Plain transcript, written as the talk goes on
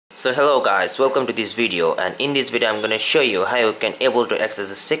So hello guys, welcome to this video, and in this video I'm gonna show you how you can able to access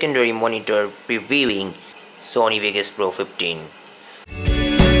the secondary monitor previewing Sony Vegas Pro 15.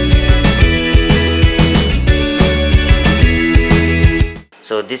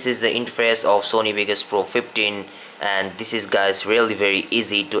 So this is the interface of Sony Vegas Pro 15, and this is guys really very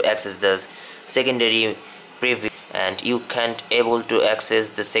easy to access the secondary preview, and you can't able to access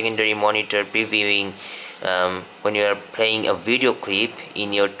the secondary monitor previewing when you are playing a video clip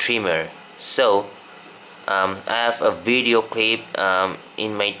in your trimmer. So I have a video clip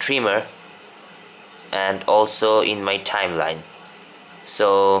in my trimmer and also in my timeline.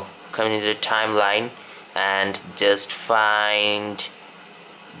 So come into the timeline and just find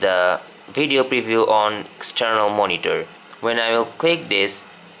the video preview on external monitor. When I will click this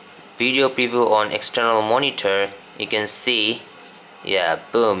video preview on external monitor, you can see, yeah,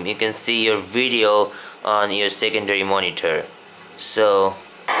 boom, you can see your video on your secondary monitor. So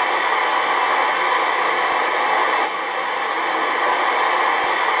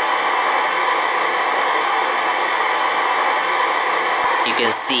you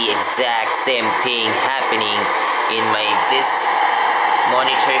can see exact same thing happening in my this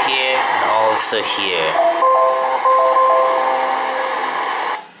monitor here and also here.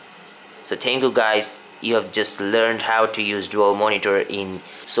 So thank you guys, you have just learned how to use dual monitor in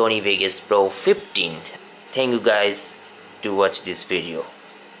Sony Vegas Pro 15. Thank you guys to watch this video.